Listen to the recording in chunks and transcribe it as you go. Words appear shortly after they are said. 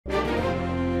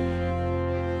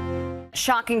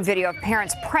Shocking video of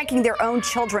parents pranking their own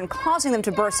children, causing them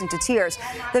to burst into tears.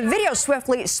 The video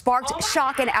swiftly sparked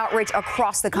shock and outrage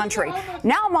across the country.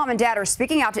 Now mom and dad are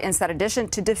speaking out to Inside Edition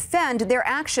to defend their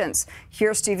actions.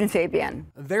 Here's Stephen Fabian.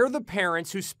 They're the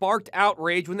parents who sparked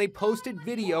outrage when they posted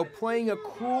video playing a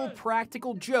cruel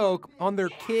practical joke on their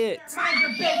kids. I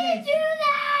didn't do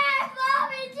that! Mom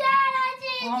and Dad, I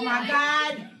didn't do that! Oh my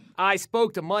God! I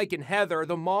spoke to Mike and Heather,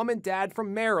 the mom and dad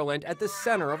from Maryland, at the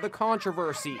center of the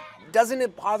controversy. Doesn't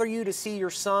it bother you to see your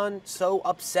son so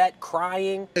upset,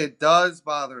 crying? It does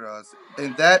bother us.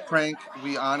 In that prank,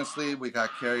 we got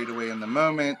carried away in the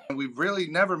moment. We really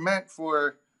never meant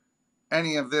for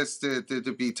any of this to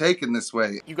be taken this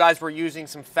way. You guys were using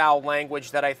some foul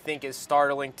language that I think is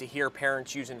startling to hear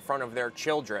parents use in front of their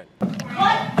children.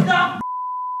 What the?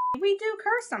 We do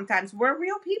curse sometimes. We're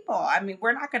real people. I mean,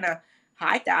 we're not going to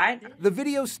hide that. The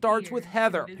video starts with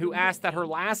Heather, who asked that her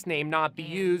last name not be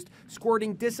used,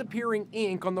 squirting disappearing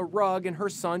ink on the rug in her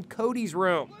son Cody's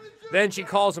room. Then she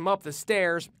calls him up the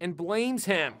stairs and blames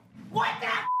him. What the?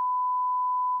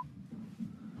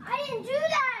 I didn't do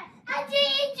that! I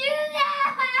didn't do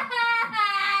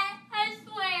that! I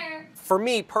swear. For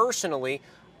me personally,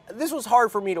 this was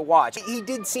hard for me to watch. He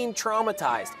did seem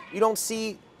traumatized. You don't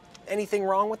see anything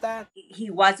wrong with that? He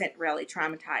wasn't really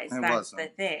traumatized. That's the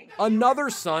thing. Another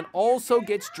son also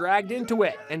gets dragged into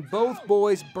it, and both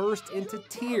boys burst into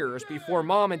tears before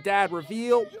mom and dad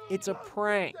reveal it's a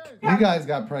prank. You guys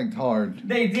got pranked hard.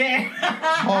 They did.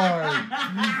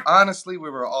 Hard. Honestly, we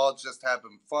were all just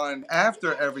having fun.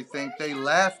 After everything, they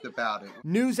laughed about it.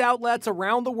 News outlets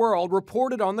around the world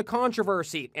reported on the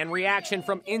controversy, and reaction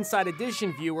from Inside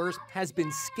Edition viewers has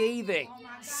been scathing.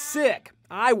 Sick.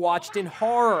 I watched in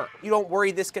horror. You don't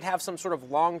worry this could have some sort of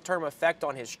long-term effect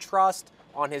on his trust,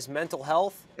 on his mental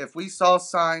health? If we saw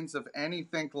signs of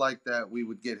anything like that, we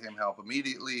would get him help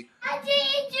immediately. I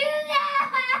didn't do that!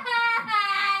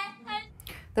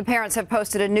 The parents have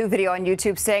posted a new video on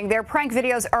YouTube saying their prank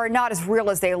videos are not as real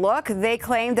as they look. They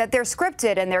claim that they're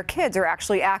scripted and their kids are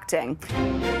actually acting.